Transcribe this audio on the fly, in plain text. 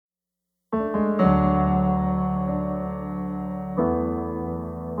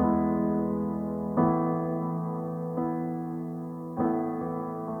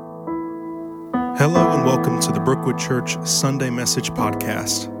Hello and welcome to the Brookwood Church Sunday Message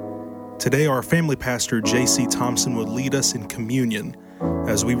Podcast. Today our family pastor J.C. Thompson will lead us in communion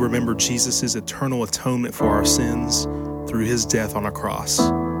as we remember Jesus' eternal atonement for our sins through his death on a cross.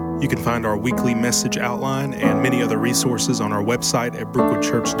 You can find our weekly message outline and many other resources on our website at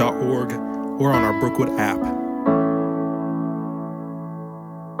brookwoodchurch.org or on our Brookwood app.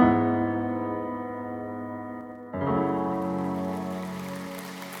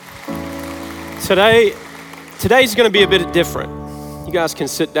 Today's going to be a bit different. You guys can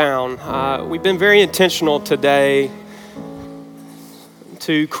sit down. We've been very intentional today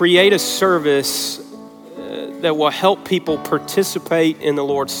to create a service that will help people participate in the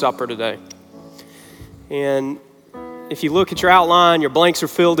Lord's Supper today. And if you look at your outline, your blanks are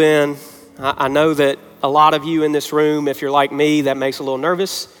filled in. I know that a lot of you in this room, if you're like me, that makes a little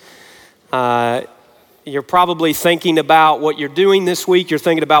nervous. You're probably thinking about what you're doing this week. You're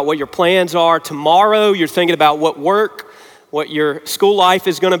thinking about what your plans are tomorrow. You're thinking about what your school life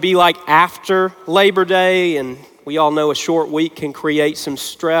is going to be like after Labor Day. And we all know a short week can create some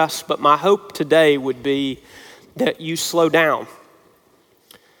stress. But my hope today would be that you slow down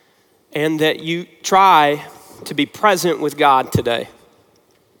and that you try to be present with God today.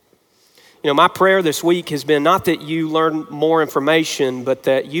 You know, my prayer this week has been not that you learn more information, but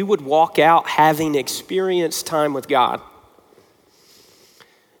that you would walk out having experienced time with God.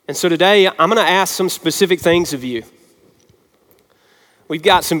 And so today, I'm going to ask some specific things of you. We've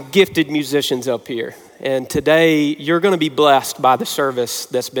got some gifted musicians up here, and today you're going to be blessed by the service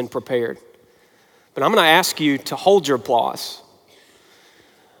that's been prepared. But I'm going to ask you to hold your applause.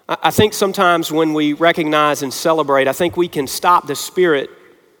 I think sometimes when we recognize and celebrate, I think we can stop the spirit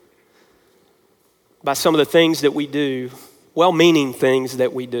by some of the things that we do, well-meaning things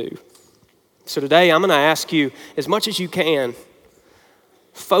that we do. So today I'm going to ask you, as much as you can,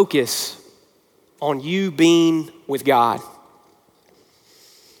 focus on you being with God.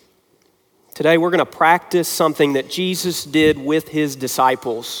 Today we're going to practice something that Jesus did with his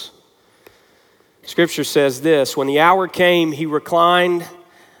disciples. Scripture says this: when the hour came, he reclined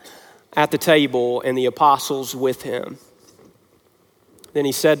at the table and the apostles with him. Then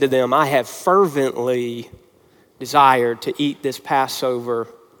he said to them, I have fervently desired to eat this Passover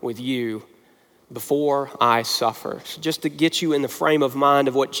with you before I suffer. So just to get you in the frame of mind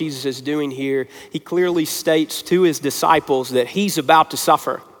of what Jesus is doing here, he clearly states to his disciples that he's about to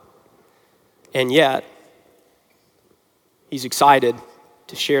suffer. And yet, he's excited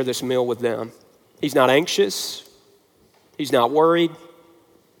to share this meal with them. He's not anxious. He's not worried.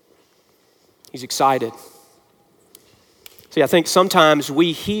 He's excited. See, I think sometimes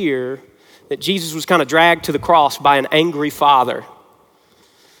we hear that Jesus was kind of dragged to the cross by an angry father.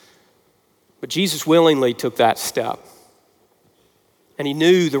 But Jesus willingly took that step. And he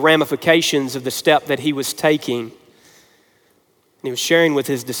knew the ramifications of the step that he was taking. And he was sharing with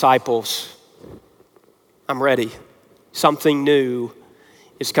his disciples, I'm ready. Something new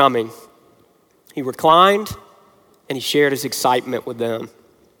is coming. He reclined and he shared his excitement with them.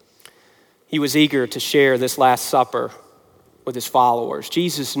 He was eager to share this Last Supper with his followers.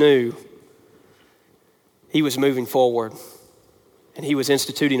 Jesus knew he was moving forward, and he was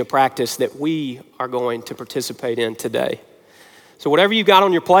instituting a practice that we are going to participate in today. So whatever you got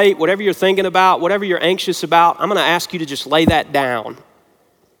on your plate, whatever you're thinking about, whatever you're anxious about, I'm going to ask you to just lay that down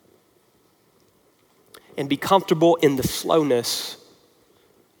and be comfortable in the slowness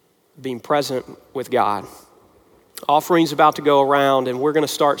of being present with God. Offering's about to go around, and we're going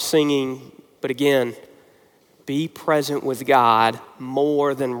to start singing, but again, be present with God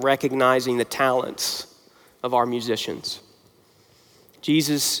more than recognizing the talents of our musicians.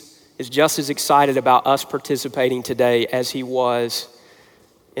 Jesus is just as excited about us participating today as he was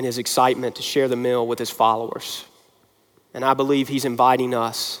in his excitement to share the meal with his followers. And I believe he's inviting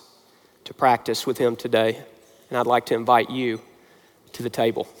us to practice with him today. And I'd like to invite you to the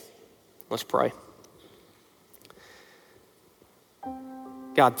table. Let's pray.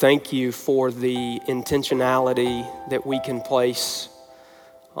 God, thank you for the intentionality that we can place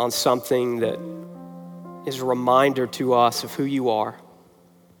on something that is a reminder to us of who you are.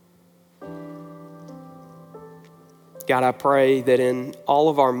 God, I pray that in all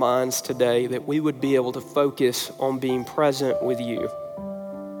of our minds today that we would be able to focus on being present with you.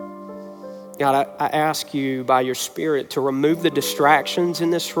 God, I ask you by your Spirit to remove the distractions in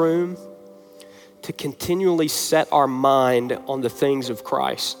this room, to continually set our mind on the things of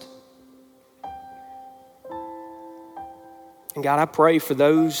Christ. And God, I pray for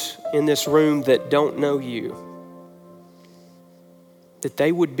those in this room that don't know you, that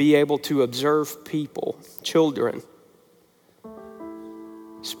they would be able to observe people, children,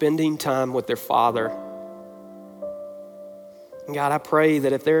 spending time with their Father. And God, I pray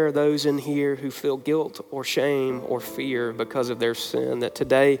that if there are those in here who feel guilt or shame or fear because of their sin, that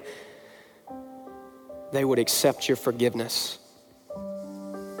today they would accept your forgiveness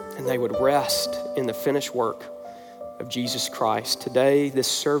and they would rest in the finished work of Jesus Christ. Today, this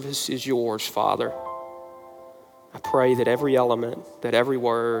service is yours, Father. I pray that every element, that every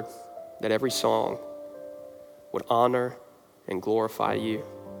word, that every song would honor and glorify you.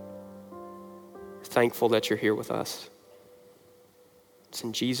 We're thankful that you're here with us. It's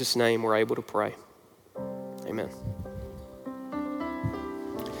in Jesus' name we're able to pray. Amen.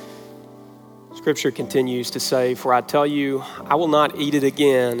 Scripture continues to say, "For I tell you, I will not eat it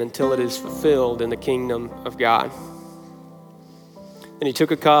again until it is fulfilled in the kingdom of God." And he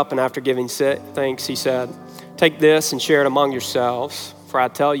took a cup, and after giving thanks, he said, "Take this and share it among yourselves. For I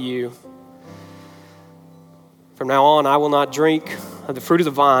tell you, from now on I will not drink of the fruit of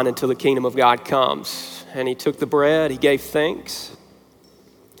the vine until the kingdom of God comes." And he took the bread, he gave thanks,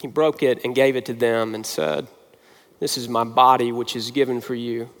 he broke it and gave it to them and said, "This is my body which is given for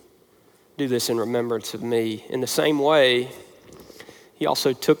you. Do this in remembrance of me." In the same way, he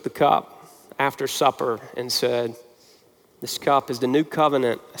also took the cup after supper and said, "This cup is the new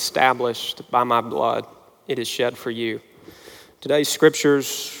covenant established by my blood. It is shed for you." Today's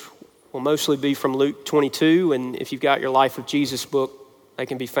scriptures will mostly be from Luke 22, and if you've got your Life of Jesus book, they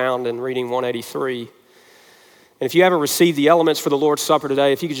can be found in reading 183. And if you haven't received the elements for the Lord's Supper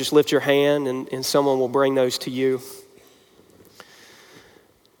today, if you could just lift your hand and someone will bring those to you.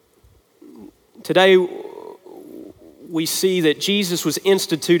 Today, we see that Jesus was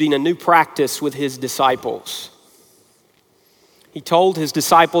instituting a new practice with his disciples. He told his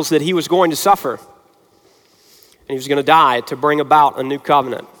disciples that he was going to suffer and he was going to die to bring about a new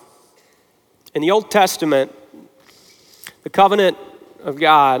covenant. In the Old Testament, the covenant of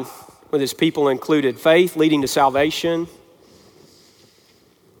God with his people included faith leading to salvation,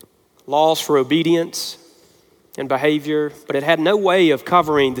 laws for obedience and behavior, but it had no way of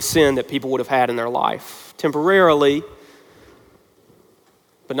covering the sin that people would have had in their life. Temporarily,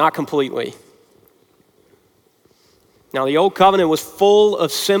 but not completely. Now, the Old Covenant was full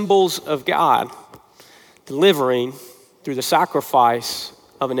of symbols of God delivering through the sacrifice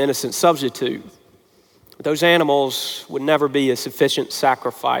of an innocent substitute. But those animals would never be a sufficient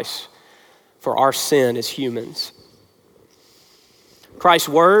sacrifice for our sin as humans. Christ's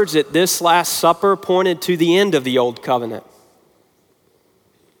words at this Last Supper pointed to the end of the Old Covenant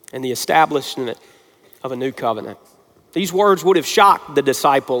and the establishment of a new covenant. These words would have shocked the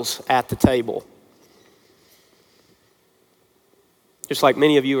disciples at the table. Just like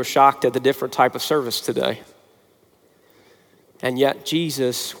many of you are shocked at the different type of service today. And yet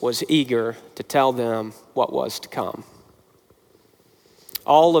Jesus was eager to tell them what was to come.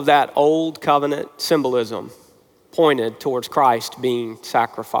 All of that Old Covenant symbolism pointed towards Christ being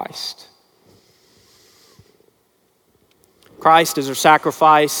sacrificed. Christ as our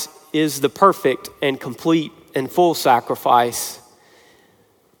sacrifice is the perfect and complete and full sacrifice.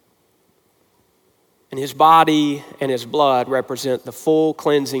 And his body and his blood represent the full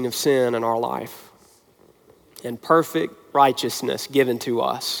cleansing of sin in our life and perfect righteousness given to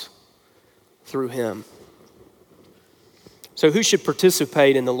us through him. So who should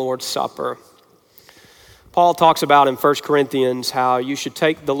participate in the Lord's Supper? Paul talks about in 1 Corinthians how you should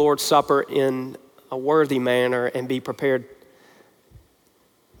take the Lord's Supper in a worthy manner and be prepared.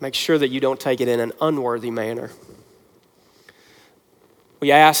 Make sure that you don't take it in an unworthy manner.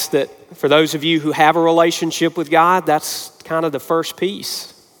 We ask that for those of you who have a relationship with God, that's kind of the first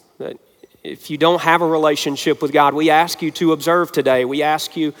piece. That if you don't have a relationship with God, we ask you to observe today. We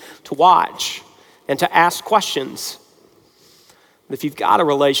ask you to watch and to ask questions. But if you've got a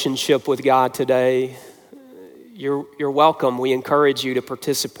relationship with God today, you're welcome. We encourage you to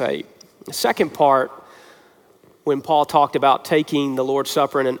participate. The second part, when Paul talked about taking the Lord's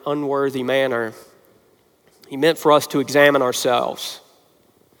Supper in an unworthy manner, he meant for us to examine ourselves.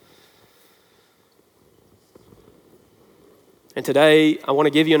 And today, I want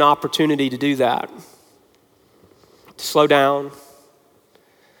to give you an opportunity to do that. To slow down,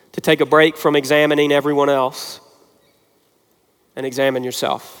 to take a break from examining everyone else, and examine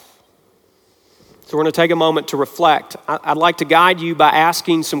yourself. So we're going to take a moment to reflect. I'd like to guide you by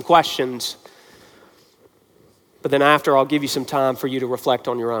asking some questions, but then after, I'll give you some time for you to reflect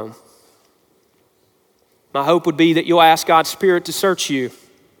on your own. My hope would be that you'll ask God's Spirit to search you.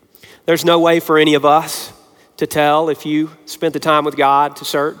 There's no way for any of us to tell if you spent the time with God to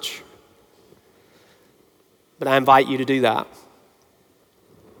search, but I invite you to do that.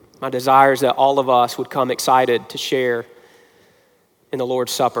 My desire is that all of us would come excited to share in the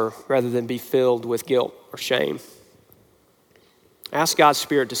Lord's Supper rather than be filled with guilt or shame. Ask God's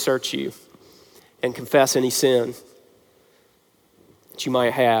Spirit to search you and confess any sin that you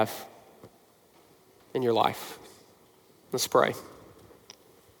might have in your life. Let's pray.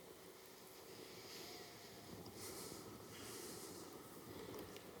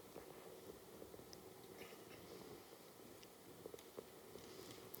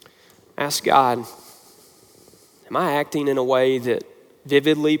 Ask God, am I acting in a way that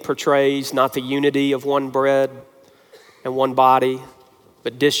vividly portrays not the unity of one bread and one body,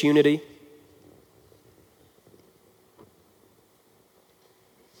 but disunity?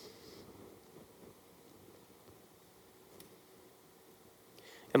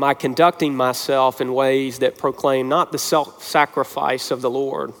 Am I conducting myself in ways that proclaim not the self-sacrifice of the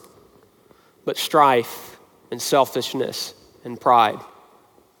Lord, but strife and selfishness and pride?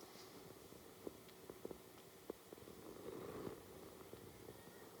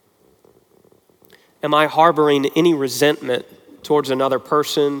 Am I harboring any resentment towards another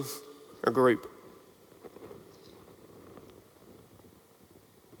person or group?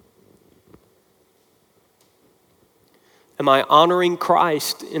 Am I honoring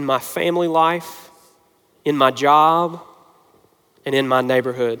Christ in my family life, in my job, and in my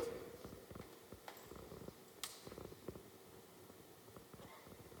neighborhood?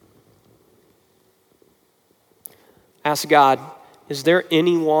 Ask God, is there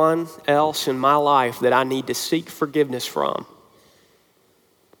anyone else in my life that I need to seek forgiveness from?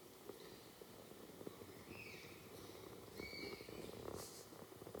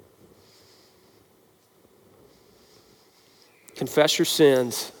 Confess your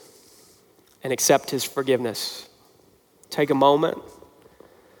sins and accept His forgiveness. Take a moment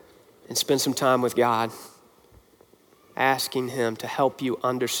and spend some time with God, asking Him to help you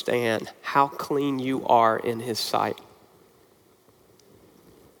understand how clean you are in His sight.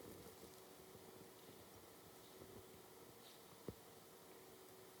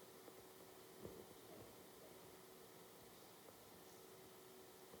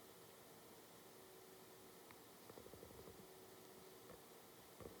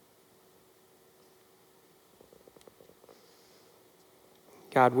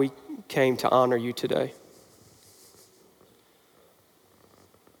 God, we came to honor you today.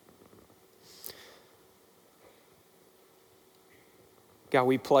 God,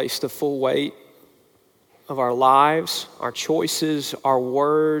 we place the full weight of our lives, our choices, our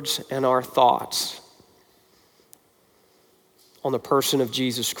words, and our thoughts on the person of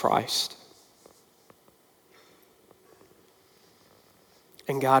Jesus Christ.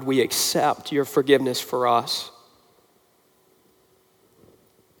 And God, we accept your forgiveness for us.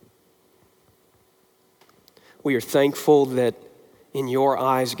 We are thankful that in your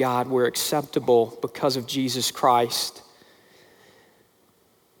eyes, God, we're acceptable because of Jesus Christ.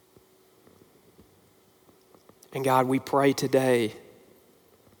 And God, we pray today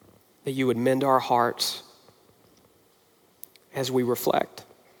that you would mend our hearts as we reflect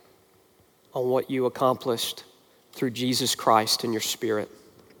on what you accomplished through Jesus Christ and your Spirit.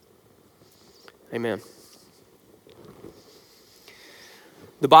 Amen.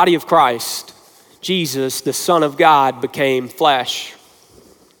 The body of Christ, Jesus, the Son of God, became flesh.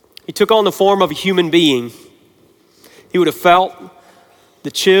 He took on the form of a human being. He would have felt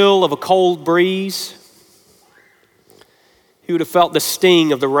the chill of a cold breeze. He would have felt the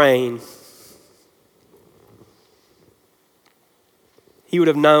sting of the rain. He would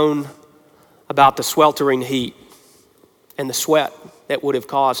have known about the sweltering heat and the sweat that would have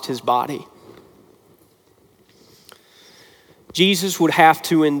caused his body. Jesus would have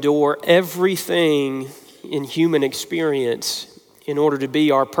to endure everything in human experience in order to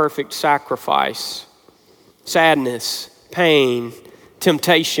be our perfect sacrifice. Sadness, pain,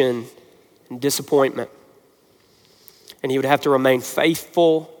 temptation, and disappointment. And he would have to remain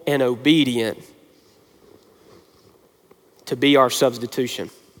faithful and obedient to be our substitution.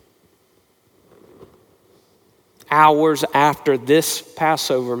 Hours after this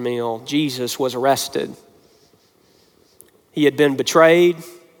Passover meal, Jesus was arrested. He had been betrayed.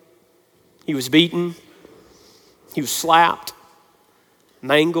 He was beaten. He was slapped,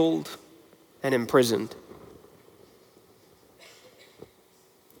 mangled, and imprisoned.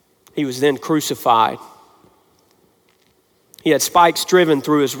 He was then crucified. He had spikes driven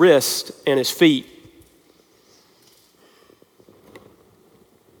through his wrists and his feet.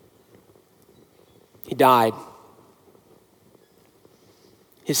 He died.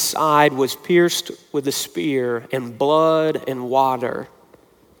 His side was pierced with a spear, and blood and water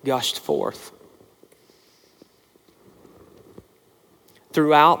gushed forth.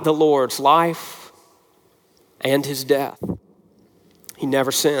 Throughout the Lord's life and his death, He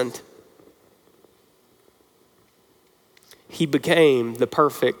never sinned. He became the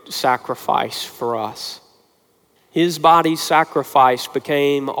perfect sacrifice for us. His body's sacrifice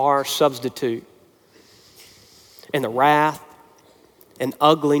became our substitute. And the wrath and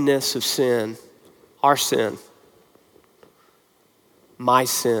ugliness of sin, our sin, my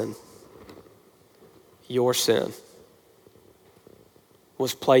sin, your sin,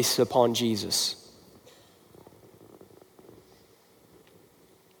 was placed upon Jesus.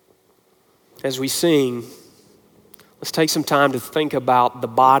 As we sing, let's take some time to think about the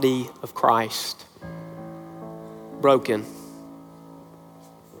body of Christ, broken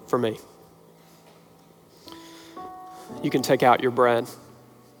for me. You can take out your bread.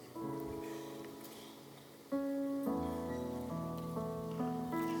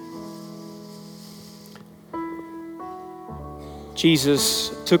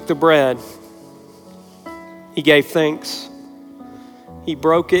 Jesus took the bread. He gave thanks. He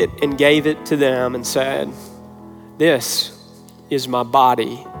broke it and gave it to them and said, "This is my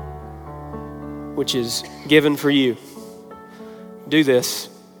body, which is given for you. Do this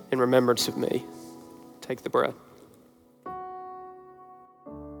in remembrance of me." Take the bread.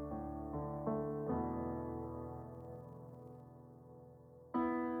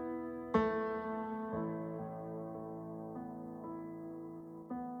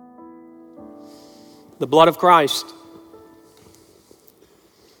 The blood of Christ.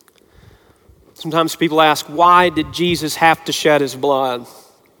 Sometimes people ask, why did Jesus have to shed his blood?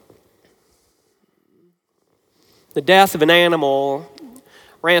 The death of an animal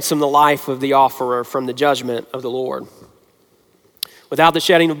ransomed the life of the offerer from the judgment of the Lord. Without the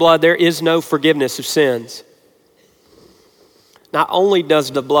shedding of blood, there is no forgiveness of sins. Not only does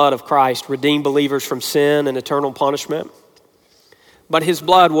the blood of Christ redeem believers from sin and eternal punishment, but his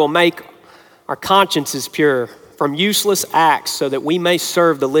blood will make our consciences pure from useless acts so that we may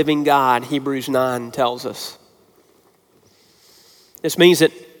serve the living God, Hebrews 9 tells us. This means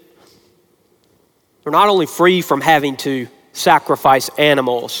that we're not only free from having to sacrifice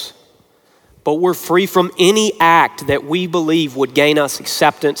animals, but we're free from any act that we believe would gain us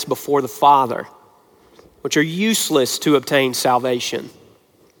acceptance before the Father, which are useless to obtain salvation.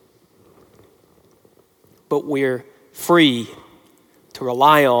 But we're free to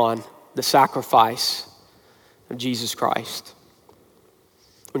rely on the sacrifice of Jesus Christ.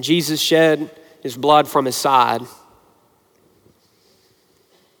 When Jesus shed his blood from his side,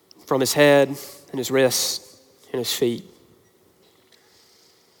 from his head and his wrists and his feet,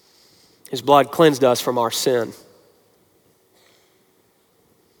 his blood cleansed us from our sin.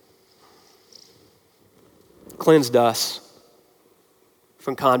 Cleansed us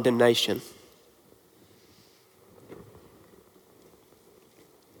from condemnation.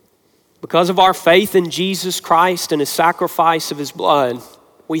 Because of our faith in Jesus Christ and his sacrifice of his blood,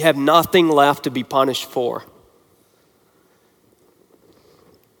 we have nothing left to be punished for.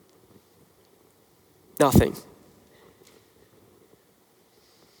 Nothing.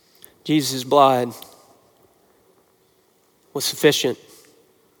 Jesus' blood was sufficient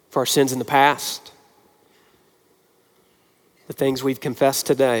for our sins in the past, the things we've confessed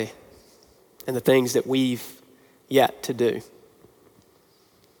today, and the things that we've yet to do.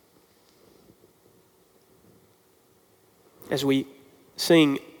 As we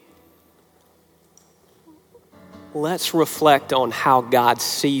sing, let's reflect on how God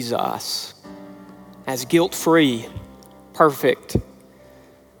sees us as guilt-free, perfect,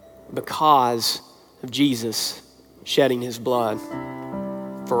 because of Jesus shedding his blood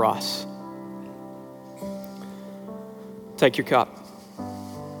for us. Take your cup.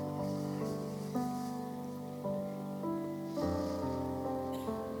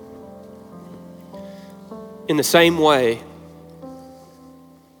 In the same way,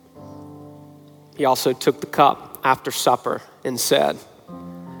 he also took the cup after supper and said,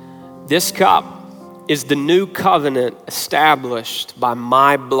 "This cup is the new covenant established by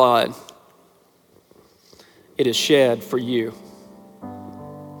my blood. It is shed for you."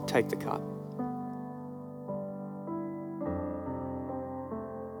 Take the cup.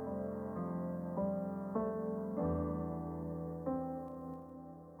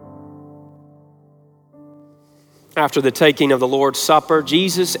 After the taking of the Lord's Supper,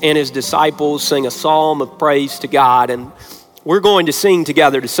 Jesus and his disciples sing a psalm of praise to God, and we're going to sing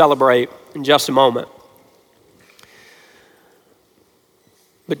together to celebrate in just a moment.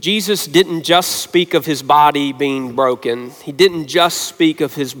 But Jesus didn't just speak of his body being broken. He didn't just speak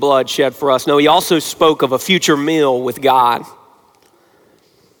of his blood shed for us. No, he also spoke of a future meal with God.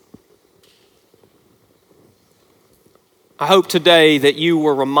 I hope today that you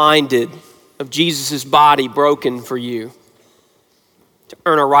were reminded of Jesus' body broken for you, to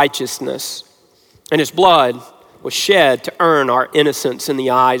earn our righteousness, and his blood was shed to earn our innocence in the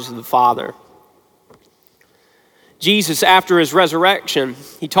eyes of the Father. Jesus, after his resurrection,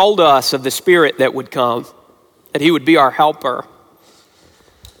 he told us of the Spirit that would come, that he would be our helper.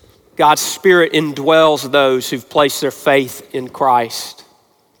 God's Spirit indwells those who've placed their faith in Christ.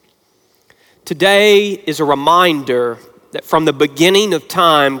 Today is a reminder that from the beginning of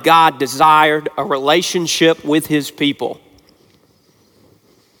time, God desired a relationship with his people.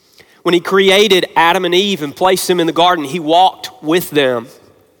 When he created Adam and Eve and placed them in the garden, he walked with them.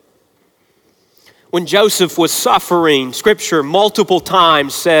 When Joseph was suffering, Scripture multiple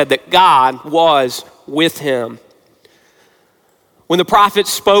times said that God was with him. When the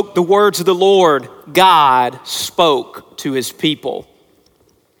prophets spoke the words of the Lord, God spoke to his people.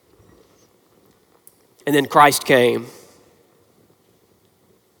 And then Christ came.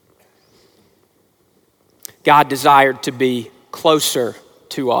 God desired to be closer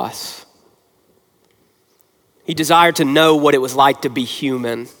to us. He desired to know what it was like to be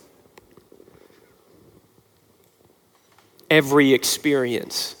human. Every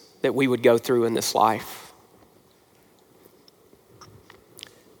experience that we would go through in this life.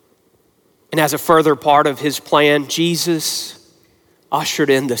 And as a further part of his plan, Jesus ushered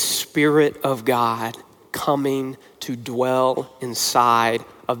in the Spirit of God coming to dwell inside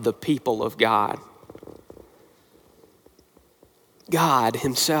of the people of God. God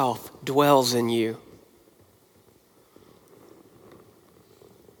himself dwells in you.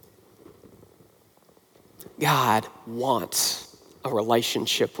 God wants a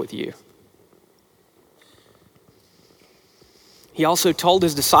relationship with you. He also told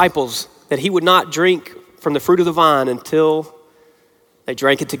his disciples that he would not drink from the fruit of the vine until they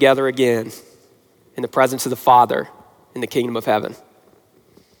drank it together again in the presence of the Father in the kingdom of heaven.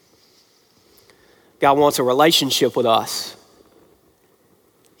 God wants a relationship with us.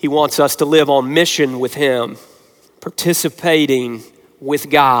 He wants us to live on mission with him, participating with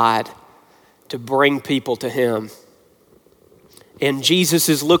God to bring people to him. And Jesus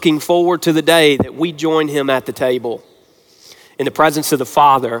is looking forward to the day that we join him at the table in the presence of the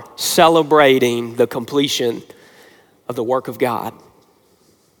Father, celebrating the completion of the work of God.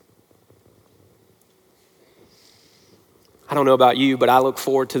 I don't know about you, but I look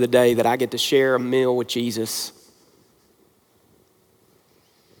forward to the day that I get to share a meal with Jesus,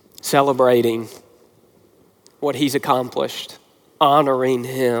 celebrating what he's accomplished, honoring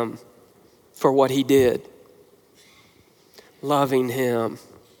him for what he did, loving him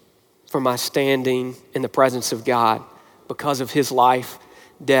for my standing in the presence of God because of his life,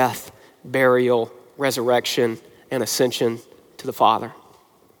 death, burial, resurrection, and ascension to the Father.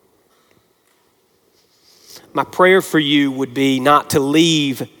 My prayer for you would be not to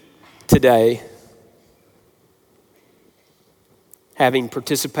leave today having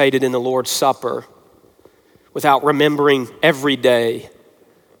participated in the Lord's Supper without remembering every day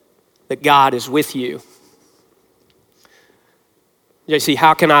that God is with you. JC,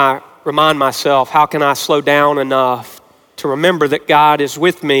 how can I remind myself? How can I slow down enough to remember that God is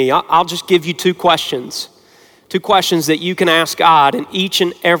with me? I'll just give you two questions. Two questions that you can ask God in each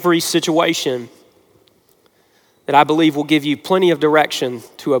and every situation that I believe will give you plenty of direction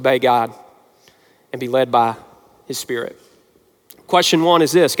to obey God and be led by his Spirit. Question one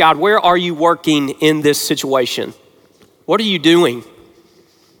is this: God, where are you working in this situation? What are you doing?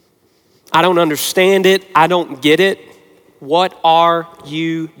 I don't understand it. I don't get it. What are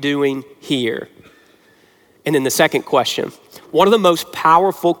you doing here? And then the second question, one of the most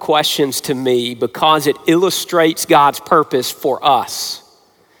powerful questions to me because it illustrates God's purpose for us.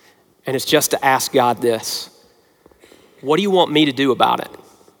 And it's just to ask God this: what do you want me to do about it?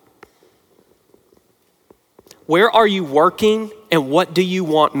 Where are you working and what do you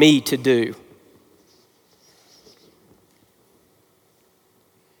want me to do?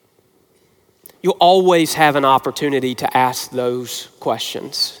 You'll always have an opportunity to ask those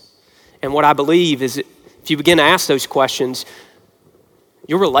questions. And what I believe is that if you begin to ask those questions,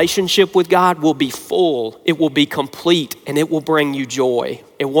 your relationship with God will be full, it will be complete, and it will bring you joy.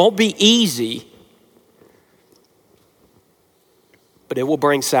 It won't be easy, but it will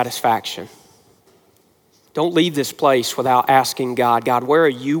bring satisfaction. Don't leave this place without asking God, God, where are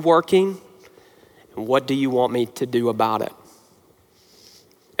you working? And what do you want me to do about it?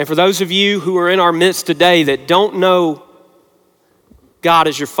 And for those of you who are in our midst today that don't know God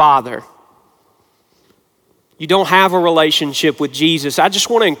as your Father, you don't have a relationship with Jesus, I just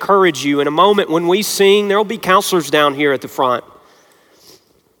want to encourage you in a moment when we sing, there will be counselors down here at the front.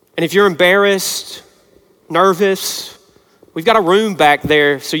 And if you're embarrassed, nervous, we've got a room back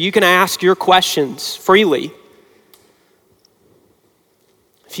there so you can ask your questions freely.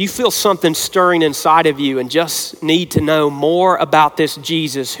 if you feel something stirring inside of you and just need to know more about this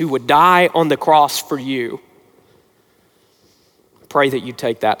Jesus who would die on the cross for you, pray that you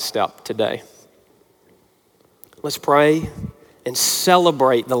take that step today. Let's pray and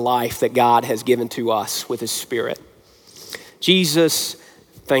celebrate the life that God has given to us with his Spirit. Jesus,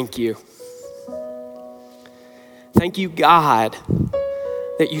 thank you. Thank you, God,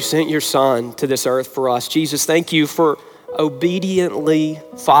 that you sent your Son to this earth for us. Jesus, thank you for obediently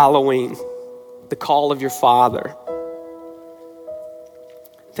following the call of your Father.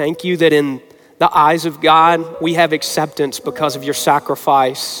 Thank you that in the eyes of God, we have acceptance because of your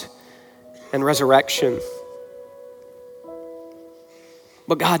sacrifice and resurrection.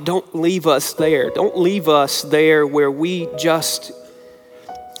 But God, don't leave us there. Don't leave us there where we just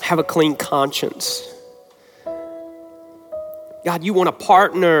have a clean conscience. God, you want to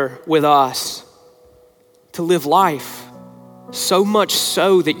partner with us to live life, so much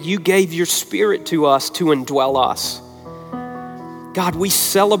so that you gave your Spirit to us to indwell us. God, we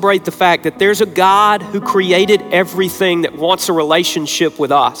celebrate the fact that there's a God who created everything that wants a relationship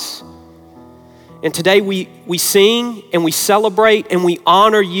with us. And today we sing and we celebrate and we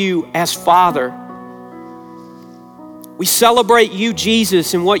honor you as Father. We celebrate you,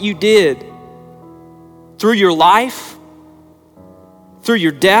 Jesus, and what you did through your life, through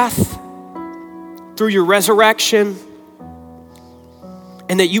your death, through your resurrection,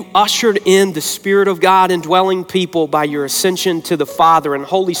 and that you ushered in the Spirit of God indwelling people by your ascension to the Father. And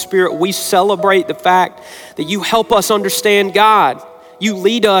Holy Spirit, we celebrate the fact that you help us understand God. You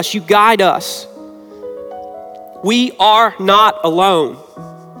lead us, you guide us. We are not alone.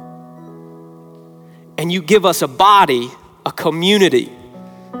 And you give us a body, a community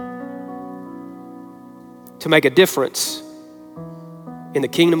to make a difference in the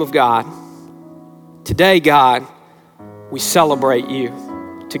kingdom of God. Today, God, we celebrate you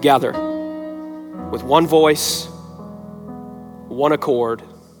together with one voice, one accord.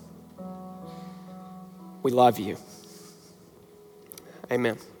 We love you.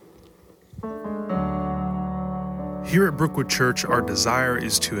 Amen. Here at Brookwood Church, our desire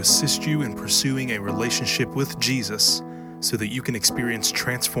is to assist you in pursuing a relationship with Jesus so that you can experience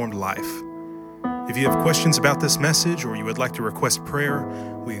transformed life. If you have questions about this message or you would like to request prayer,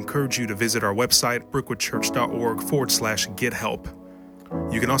 we encourage you to visit our website, brookwoodchurch.org/gethelp.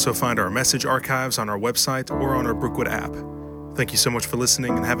 You can also find our message archives on our website or on our Brookwood app. Thank you so much for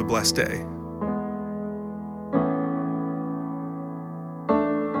listening and have a blessed day.